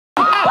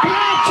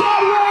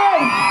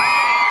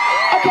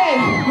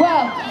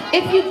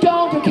If you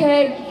don't,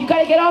 okay, you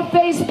gotta get on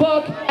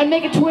Facebook and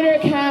make a Twitter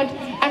account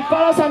and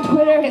follow us on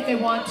Twitter if they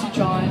want to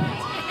join.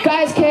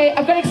 Guys, okay,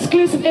 I've got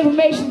exclusive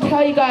information to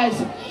tell you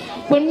guys.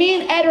 When me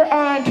and Ed are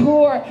on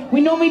tour, we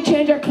normally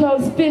change our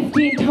clothes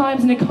 15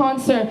 times in a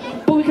concert,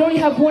 but we can only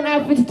have one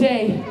outfit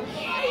today.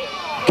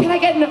 Can I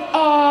get an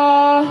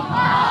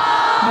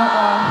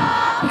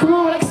Come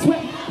on, like swim.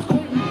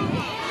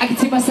 I can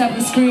see myself on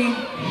the screen.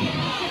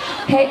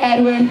 Hey,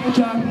 Edward. Hey,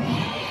 John.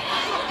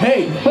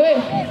 Hey.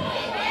 Wait.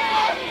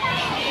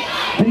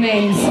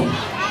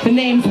 The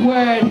name's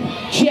Word,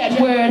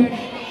 Jedward.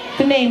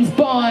 The name's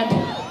Bond,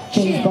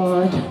 James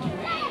Bond.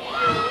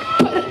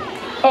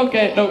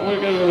 Okay, no,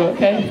 we're gonna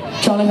okay.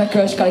 John, like that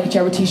girl, she gotta get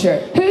Jedward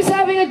t-shirt. Who's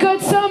having a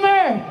good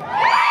summer?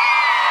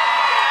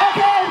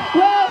 Okay,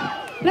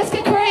 well, let's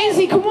get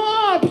crazy. Come